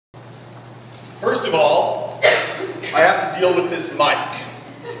First of all, I have to deal with this mic.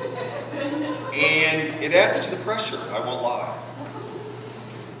 And it adds to the pressure, I won't lie.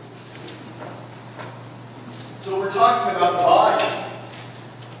 So we're talking about the body.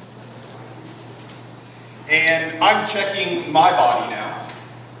 And I'm checking my body now.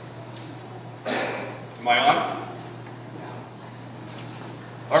 Am I on?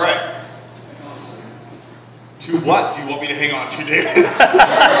 All right. To what do you want me to hang on to, David?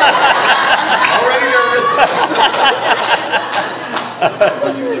 Already nervous.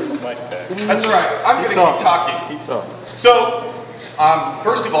 That's all right. I'm going to keep talking. So,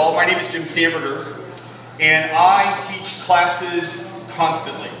 first of all, my name is Jim Stamberger, and I teach classes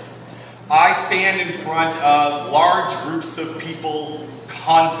constantly. I stand in front of large groups of people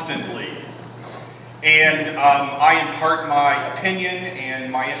constantly. And I impart my opinion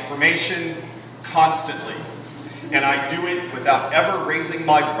and my information constantly. And I do it without ever raising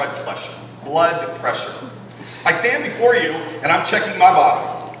my blood pressure. I stand before you and I'm checking my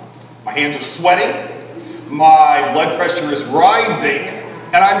body. My hands are sweating, my blood pressure is rising,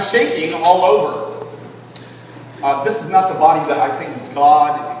 and I'm shaking all over. This is not the body that I think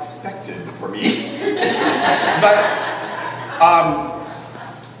God expected for me. But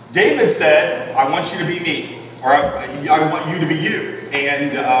David said, I want you to be me, or I want you to be you.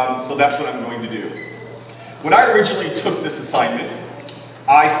 And so that's what I'm going to do. When I originally took this assignment,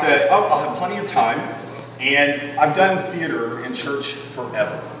 I said, oh, I'll have plenty of time. And I've done theater in church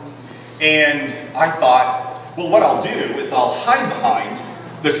forever. And I thought, well, what I'll do is I'll hide behind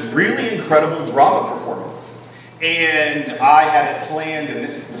this really incredible drama performance. And I had it planned, and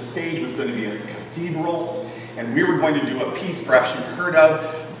the stage was going to be a cathedral. And we were going to do a piece perhaps you've heard of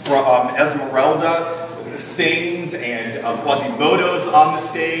from Esmeralda sings, and Quasimodo's on the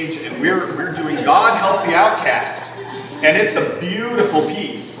stage, and we're doing God Help the Outcast. And it's a beautiful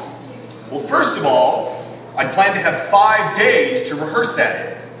piece. Well, first of all, I planned to have 5 days to rehearse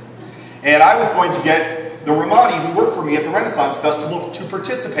that in. And I was going to get the Romani, who worked for me at the Renaissance Festival, to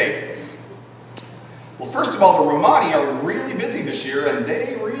participate. Well, first of all, the Romani are really busy this year, and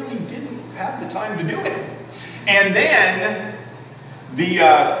they really didn't have the time to do it. And then the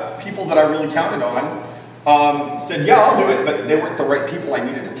people that I really counted on said, yeah, I'll do it, but they weren't the right people I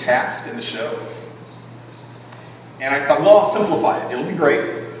needed to cast in the show. And I thought, well, I'll simplify it. It'll be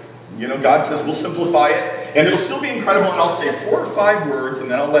great. You know, God says we'll simplify it, and it'll still be incredible, and I'll say 4 or 5 words, and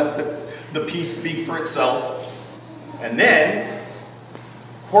then I'll let the piece speak for itself. And then,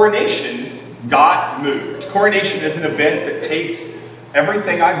 Coronation got moved. Coronation is an event that takes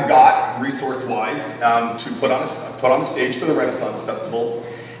everything I've got, resource-wise, to put on the stage for the Renaissance Festival.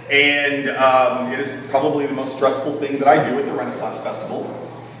 And it is probably the most stressful thing that I do at the Renaissance Festival.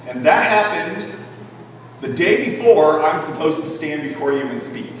 And that happened the day before I'm supposed to stand before you and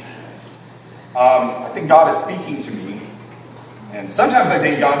speak. I think God is speaking to me. And sometimes I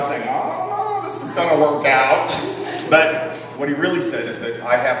think God's saying, oh, no, this is going to work out. But what he really said is that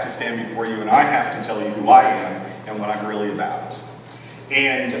I have to stand before you and I have to tell you who I am and what I'm really about.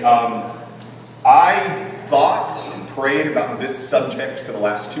 And I thought and prayed about this subject for the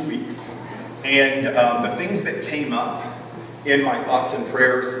last 2 weeks. And the things that came up in my thoughts and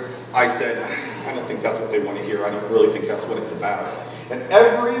prayers, I said, I don't think that's what they want to hear. I don't really think that's what it's about. And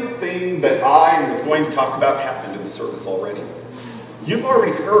everything that I was going to talk about happened in the service already. You've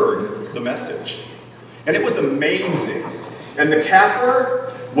already heard the message. And it was amazing. And the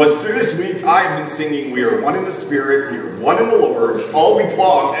capper was, through this week, I've been singing, we are one in the Spirit, we are one in the Lord, all week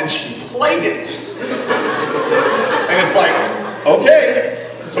long, and she played it. And it's like, okay,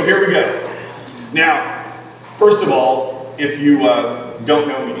 so here we go. Now, first of all, if you don't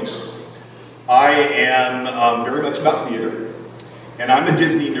know me, I am very much about theater. And I'm a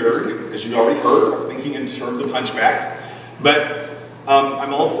Disney nerd, as you already heard, thinking in terms of Hunchback. But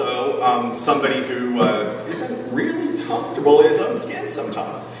I'm also somebody who isn't really comfortable in his own skin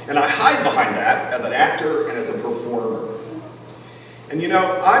sometimes. And I hide behind that as an actor and as a performer. And you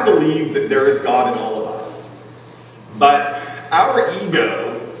know, I believe that there is God in all of us. But our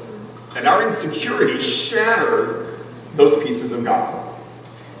ego and our insecurity shatter those pieces of God.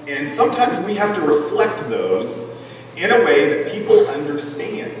 And sometimes we have to reflect those in a way that people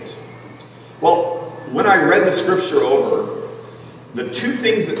understand. Well, when I read the scripture over, the 2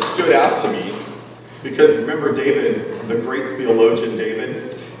 things that stood out to me, because remember David, the great theologian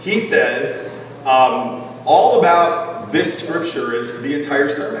David, he says, all about this scripture is the entire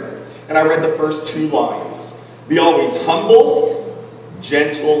sermon. And I read the first 2 lines. Be always humble,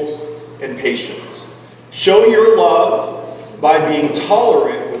 gentle, and patient. Show your love by being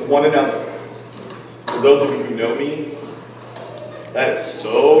tolerant with one another. For those of you who know me, That is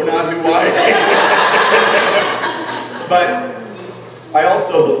so not who I am. But I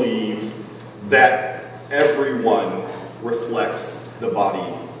also believe that everyone reflects the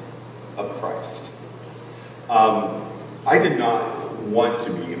body of Christ. I did not want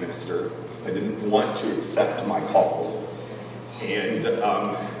to be a minister. I didn't want to accept my call. And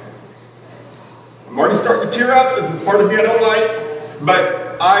I'm already starting to tear up. This is part of me I don't like.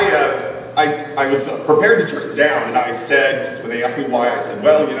 But I was prepared to turn it down, and I said, just when they asked me why, I said,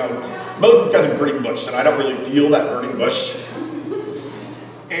 well, you know, Moses got a burning bush, and I don't really feel that burning bush.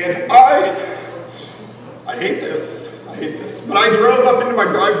 And I hate this. I hate this. But I drove up into my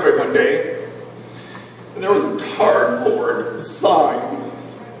driveway one day, and there was a cardboard sign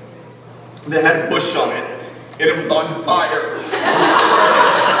that had a bush on it, and it was on fire.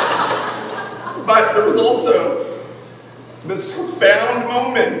 But there was also this profound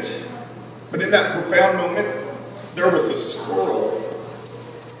moment. But in that profound moment, there was a squirrel.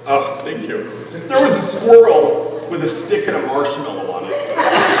 Oh, thank you. There was a squirrel with a stick and a marshmallow on it.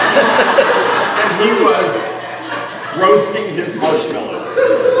 And he was roasting his marshmallow.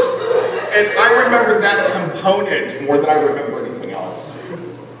 And I remember that component more than I remember anything else.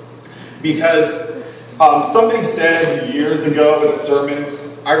 Because somebody said years ago in a sermon,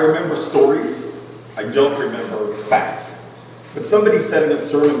 I remember stories, I don't remember facts. But somebody said in a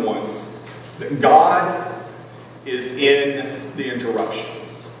sermon once that God is in the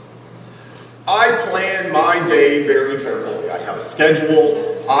interruptions. I plan my day very carefully. I have a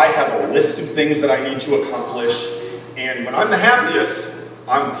schedule, I have a list of things that I need to accomplish, and when I'm the happiest,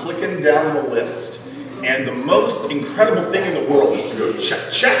 I'm clicking down the list, and the most incredible thing in the world is to go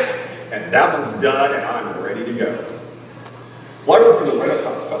check, check, and that one's done, and I'm ready to go. Well, I work for the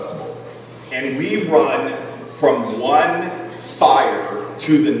Renaissance Festival, and we run from one fire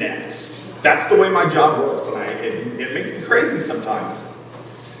to the next. That's the way my job works, and it makes me crazy sometimes.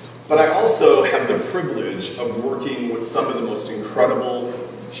 But I also have the privilege of working with some of the most incredible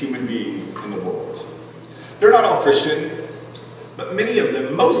human beings in the world. They're not all Christian, but many of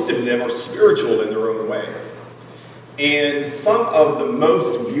them, most of them, are spiritual in their own way. And some of the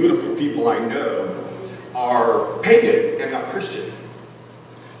most beautiful people I know are pagan and not Christian.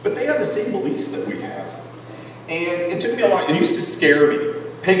 But they have the same beliefs that we have. And it took me a lot, it used to scare me.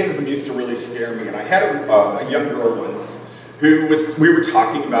 Paganism used to really scare me. And I had a young girl once we were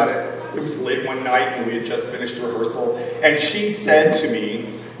talking about it. It was late one night and we had just finished rehearsal. And she said to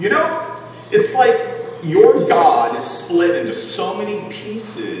me, you know, it's like your God is split into so many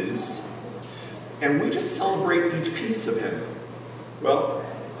pieces and we just celebrate each piece of him. Well,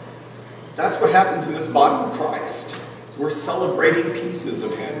 that's what happens in this body of Christ. We're celebrating pieces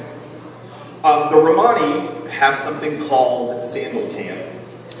of him. The Romani have something called Sandal Camp.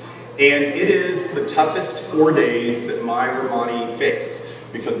 And it is the toughest 4 days that my Romani face.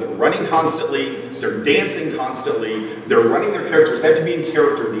 Because they're running constantly, they're dancing constantly, they're running their characters. They have to be in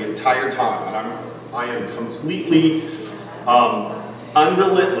character the entire time. And I am completely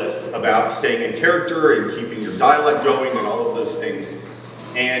unrelentless about staying in character and keeping your dialect going and all of those things.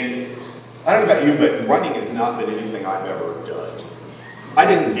 And I don't know about you, but running has not been anything I've ever done. I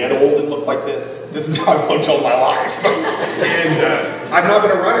didn't get old and look like this. This is how I've looked all my life. And I've not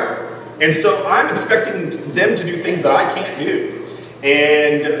been a runner. And so I'm expecting them to do things that I can't do.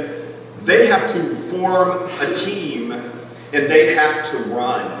 And they have to form a team and they have to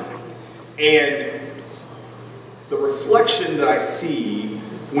run. And the reflection that I see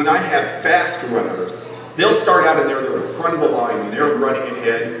when I have fast runners, they'll start out and they're in front of the line and they're running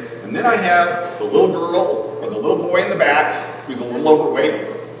ahead. And then I have the little girl or the little boy in the back who's a little overweight.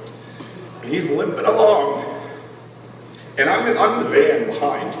 And he's limping along. And I'm in the van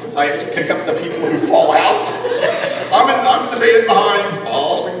behind because I have to pick up the people who fall out. I'm in the van behind,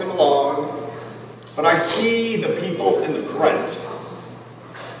 following them along. But I see the people in the front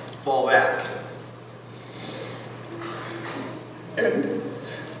fall back. And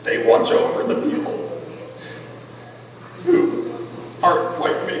they watch over the people who aren't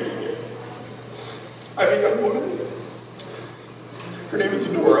quite making it. I have a young woman. Her name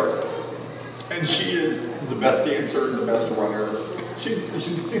is Nora. And she is the best dancer and the best runner. She's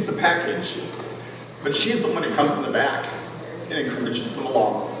the package. But she's the one who comes in the back and encourages them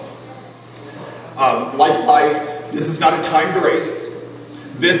along. Like life, this is not a timed race.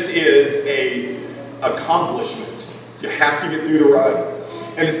 This is an accomplishment. You have to get through the run.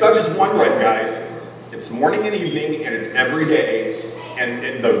 And it's not just one run, guys. It's morning and evening, and it's every day.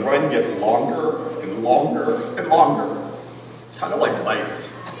 And the run gets longer and longer and longer. Kind of like life.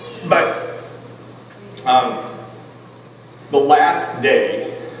 But the last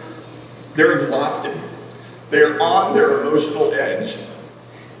day, they're exhausted. They're on their emotional edge,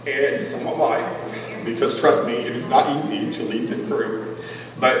 and so am I, because trust me, it is not easy to lead the group.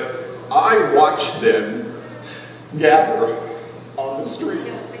 But I watch them gather on the street,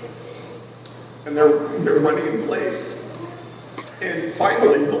 and they're running in place. And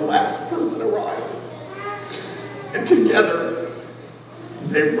finally, the last person arrives, and together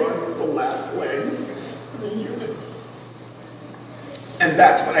they run the last leg as a unit. And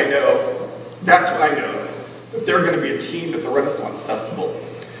that's when I know that they're going to be a team at the Renaissance Festival.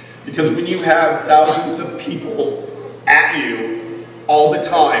 Because when you have thousands of people at you all the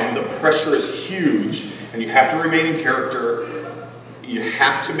time, the pressure is huge, and you have to remain in character. You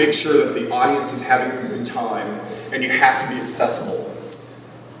have to make sure that the audience is having a good time, and you have to be accessible.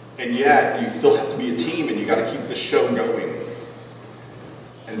 And yet, you still have to be a team, and you got to keep the show going.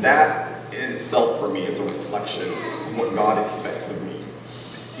 And that in itself, for me, is a reflection of what God expects of me.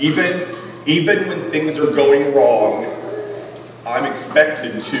 Even when things are going wrong, I'm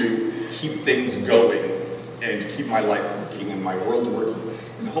expected to keep things going and to keep my life working and my world working,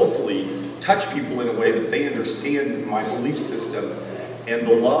 and hopefully touch people in a way that they understand my belief system and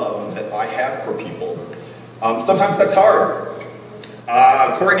the love that I have for people. Sometimes that's hard.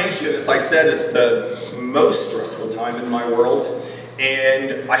 Coronation, as I said, is the most stressful time in my world,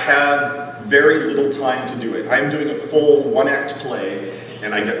 and I have very little time to do it. I'm doing a full one-act play,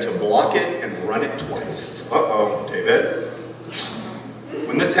 and I get to block it and run it twice. Uh-oh, David.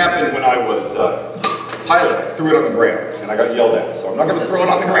 When this happened when I was pilot, I threw it on the ground, and I got yelled at, so I'm not going to throw it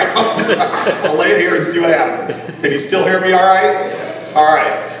on the ground. I'll lay it here and see what happens. Can you still hear me all right? All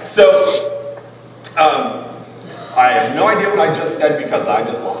right. So, I have no idea what I just said because I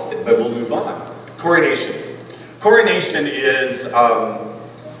just lost it, but we'll move on. Coronation. Coronation is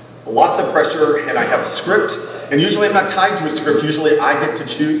lots of pressure, and I have a script, and usually I'm not tied to a script. Usually I get to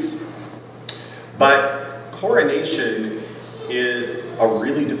choose. But coronation is a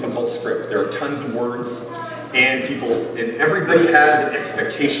really difficult script. There are tons of words, and everybody has an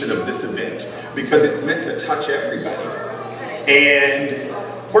expectation of this event because it's meant to touch everybody. And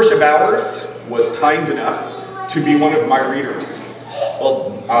Portia Bowers was kind enough to be one of my readers.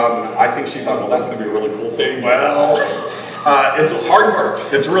 Well, I think she thought, well, that's going to be a really cool thing. Well, it's hard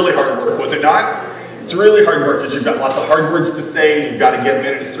work. It's really hard work, was it not? It's really hard work because you've got lots of hard words to say, you've got to get them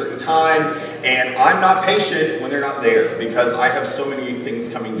in at a certain time, and I'm not patient when they're not there because I have so many things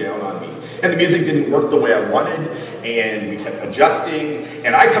coming down on me. And the music didn't work the way I wanted, and we kept adjusting,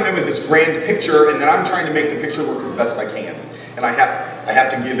 and I come in with this grand picture, and then I'm trying to make the picture work as best I can. And I have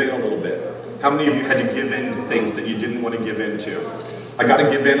to give in a little bit. How many of you had to give in to things that you didn't want to give in to? I got to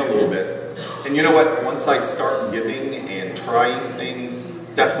give in a little bit. And you know what? Once I start giving and trying things,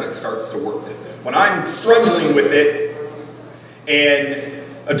 that's when it starts to work. When I'm struggling with it, and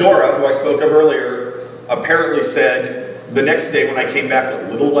Adora, who I spoke of earlier, apparently said the next day when I came back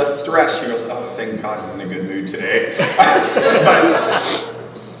a little less stressed, she goes, oh, thank God he's in a good mood today.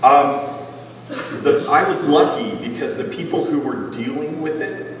 But I was lucky because the people who were dealing with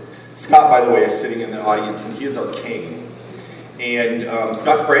it, Scott, by the way, is sitting in the audience, and he is our king. And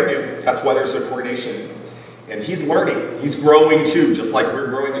Scott's brand new. That's why there's a coronation. And he's learning. He's growing too, just like we're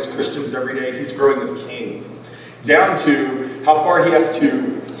growing as Christians every day. He's growing as king. Down to how far he has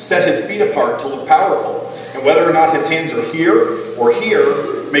to set his feet apart to look powerful. And whether or not his hands are here or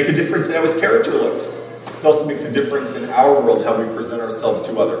here make a difference in how his character looks. It also makes a difference in our world, how we present ourselves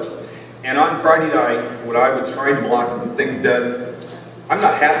to others. And on Friday night, when I was trying to block things done, I'm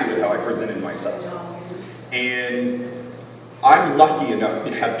not happy with how I presented myself. And I'm lucky enough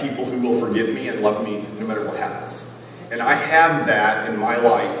to have people who will forgive me and love me no matter what happens. And I have that in my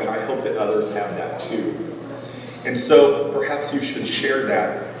life, and I hope that others have that too. And so perhaps you should share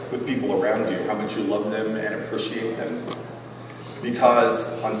that with people around you, how much you love them and appreciate them.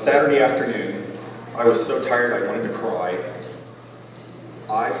 Because on Saturday afternoon, I was so tired I wanted to cry.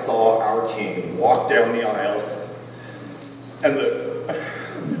 I saw our king walk down the aisle, and the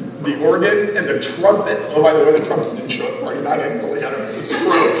organ and the trumpets. Oh, by the way, the trumpets didn't show up Friday night. I really had a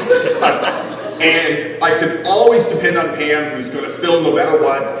stroke. And I could always depend on Pam, who's going to film no matter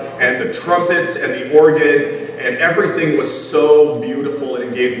what, and the trumpets and the organ, and everything was so beautiful, and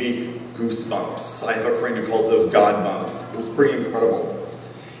it gave me goosebumps. I have a friend who calls those God bumps. It was pretty incredible.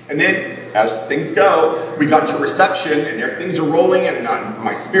 And then, as things go, we got to reception, and things are rolling, and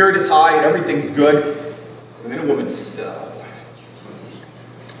my spirit is high, and everything's good. And then a woman fell.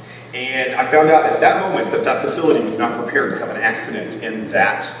 And I found out at that moment that that facility was not prepared to have an accident in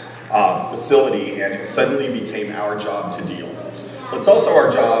that facility, and it suddenly became our job to deal. It's also our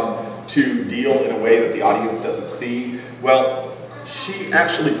job to deal in a way that the audience doesn't see. Well, she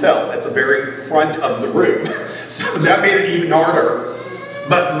actually fell at the very front of the room. So that made it even harder.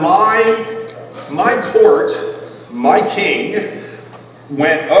 But my court, my king,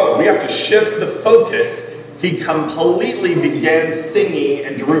 went, oh, we have to shift the focus. He completely began singing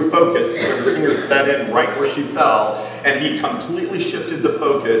and drew focus where the singer fed in right where she fell. And he completely shifted the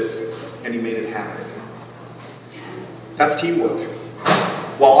focus and he made it happen. That's teamwork.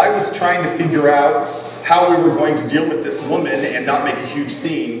 While I was trying to figure out how we were going to deal with this woman and not make a huge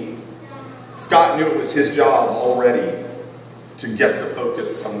scene, Scott knew it was his job already to get the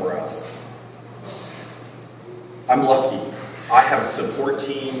focus somewhere else. I'm lucky. I have a support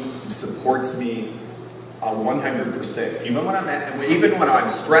team who supports me 100%. Even when I'm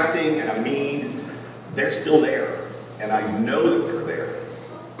stressing and I'm mean, they're still there. And I know that they're there.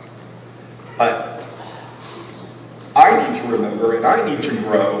 But I need to remember and I need to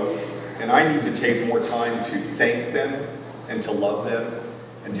grow and I need to take more time to thank them and to love them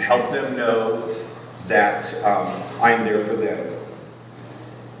and to help them know that I'm there for them.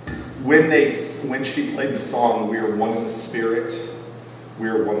 When she played the song, "We are one in the Spirit, we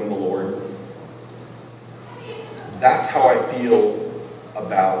are one in the Lord," that's how I feel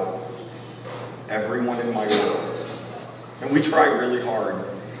about everyone in my world. And we try really hard.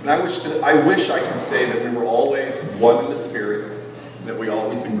 And I wish I could say that we were always one in the Spirit, that we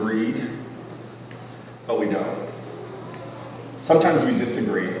always agreed, but we don't. Sometimes we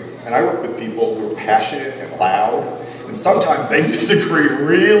disagree. And I work with people who are passionate and loud, and sometimes they disagree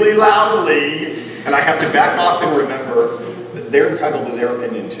really loudly, and I have to back off and remember that they're entitled to their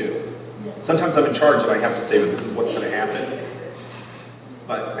opinion too. Sometimes I'm in charge and I have to say that this is what's going to happen,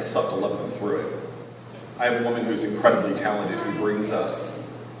 but I still have to love them through it. I have a woman who's incredibly talented who brings us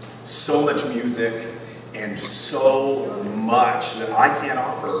so much music and so much that I can't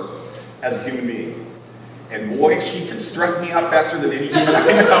offer as a human being. And boy, she can stress me out faster than any human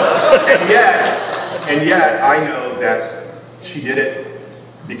I know. And yet, I know that she did it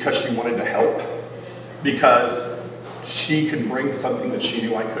because she wanted to help, because she could bring something that she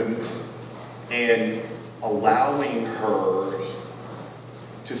knew I couldn't, and allowing her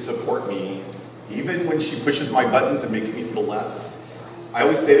to support me, even when she pushes my buttons and makes me feel less. I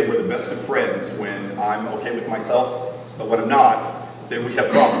always say that we're the best of friends when I'm okay with myself, but when I'm not, then we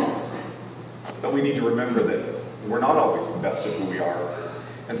have problems. But we need to remember that we're not always the best of who we are.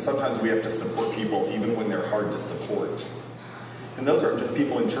 And sometimes we have to support people even when they're hard to support. And those aren't just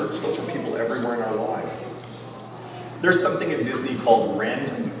people in church, those are people everywhere in our lives. There's something at Disney called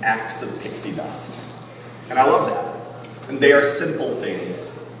random acts of pixie dust. And I love that. And they are simple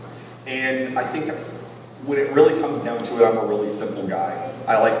things. And I think when it really comes down to it, I'm a really simple guy.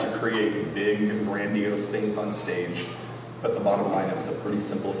 I like to create big and grandiose things on stage. But the bottom line, I'm a pretty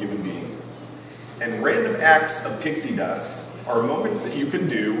simple human being. And random acts of pixie dust are moments that you can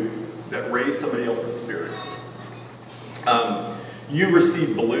do that raise somebody else's spirits. You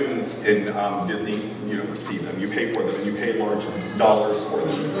receive balloons in Disney. You don't receive them. You pay for them, and you pay large dollars for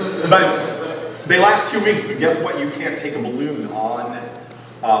them. But they last 2 weeks, but guess what? You can't take a balloon on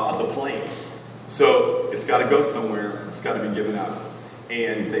the plane. So it's got to go somewhere. It's got to be given up.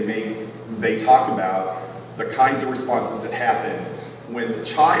 And they talk about the kinds of responses that happen when the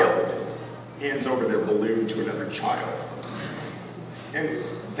child hands over their balloon to another child. And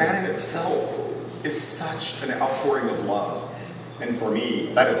that in itself is such an outpouring of love. And for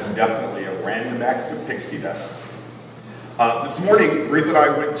me, that is definitely a random act of pixie dust. This morning, Ruth and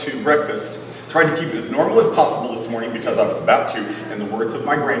I went to breakfast, tried to keep it as normal as possible this morning because I was about to, in the words of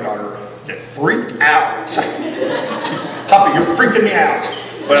my granddaughter, get freaked out. She's, "Papa, you're freaking me out."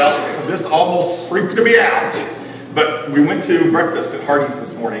 Well, this almost freaked me out. But we went to breakfast at Hardee's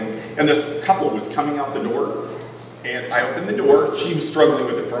this morning, and this couple was coming out the door, and I opened the door. She was struggling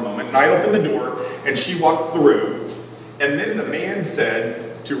with it for a moment, and I opened the door, and she walked through, and then the man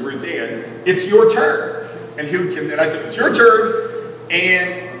said to Ruth Ann, "It's your turn." And I said, "It's your turn."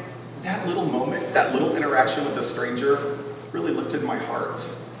 And that little moment, that little interaction with a stranger really lifted my heart.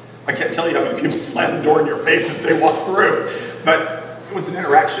 I can't tell you how many people slam the door in your face as they walk through, but it was an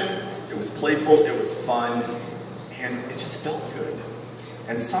interaction. It was playful, it was fun, and it just felt good.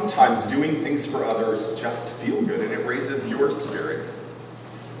 And sometimes doing things for others just feel good, and it raises your spirit.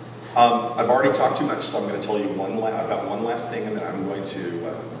 I've already talked too much, so I'm going to tell you about one last thing, and then I'm going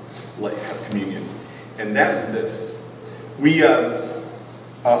to let you have communion. And that is this.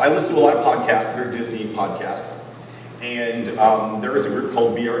 I listen to a lot of podcasts that are Disney podcasts, and there is a group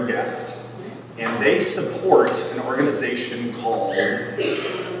called Be Our Guest, and they support an organization called,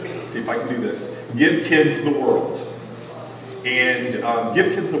 let's see if I can do this, Give Kids the World. And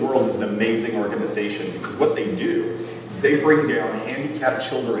Give Kids the World is an amazing organization because what they do is they bring down handicapped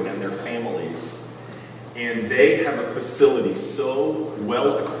children and their families, and they have a facility so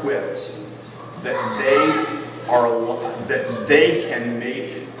well equipped that they can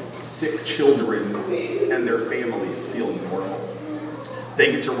make sick children and their families feel normal.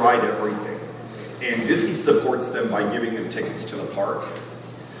 They get to ride everything. And Disney supports them by giving them tickets to the park.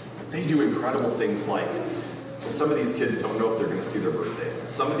 But they do incredible things like, some of these kids don't know if they're going to see their birthday.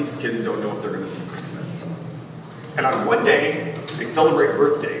 Some of these kids don't know if they're going to see Christmas. And on one day, they celebrate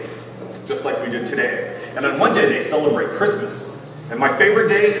birthdays, just like we did today. And on one day, they celebrate Christmas. And my favorite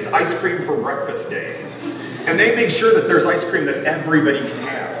day is ice cream for breakfast day. And they make sure that there's ice cream that everybody can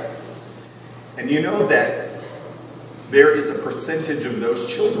have. And you know that there is a percentage of those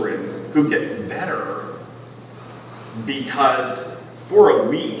children who get better because for a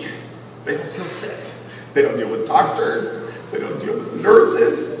week, they don't feel sick. They don't deal with doctors. They don't deal with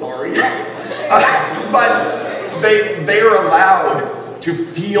nurses. Sorry. But they are allowed to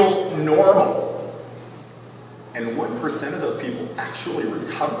feel normal. And 1% of those people actually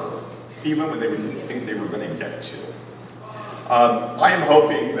recover, even when they didn't think they were going to get to. I am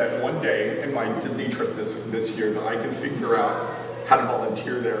hoping that one day in my Disney trip this year that I can figure out how to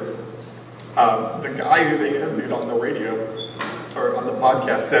volunteer there. The guy who they interviewed on the radio, or on the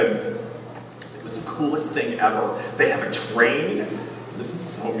podcast, said it was the coolest thing ever. They have a train. This is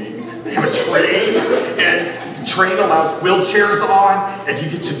so mean. They have a train, and the train allows wheelchairs on, and you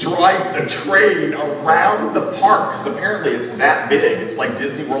get to drive the train around the park, because apparently it's that big. It's like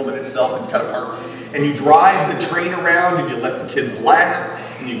Disney World in itself. It's got a park. And you drive the train around, and you let the kids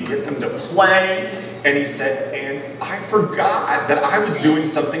laugh, and you get them to play. And he said, and I forgot that I was doing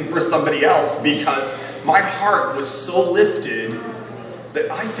something for somebody else because my heart was so lifted that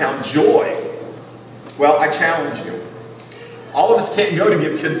I found joy. Well, I challenge you. All of us can't go to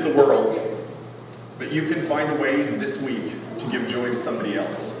give kids the world, but you can find a way this week to give joy to somebody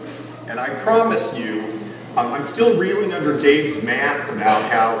else. And I promise you, I'm still reeling under Dave's math about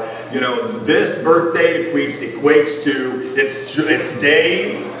how, this birthday equates to it's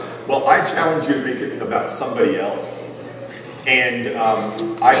Dave. Well, I challenge you to make it about somebody else. And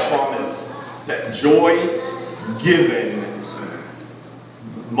I promise that joy given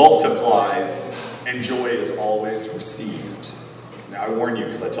multiplies, and joy is always received. Now, I warn you,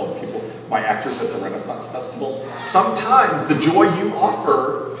 because I tell the people, my actors at the Renaissance Festival, sometimes the joy you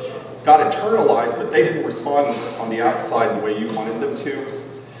offer got internalized, but they didn't respond on the outside the way you wanted them to.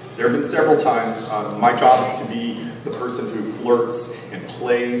 There have been several times, my job is to be the person who flirts and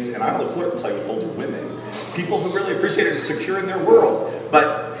plays, and I only flirt and play with older women. People who really appreciate it are secure in their world.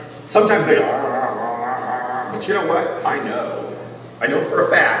 But sometimes they go, but you know what? I know for a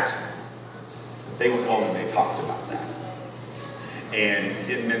fact that they went home and they talked about that. And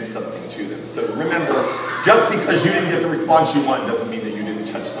it meant something to them. So remember, just because you didn't get the response you want doesn't mean that you didn't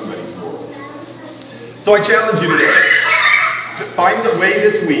touch somebody's world. So I challenge you today to find a way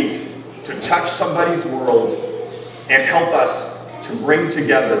this week to touch somebody's world and help us to bring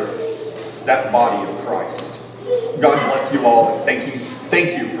together that body of Christ. God bless you all, and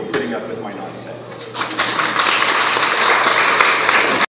thank you for putting up with my nonsense.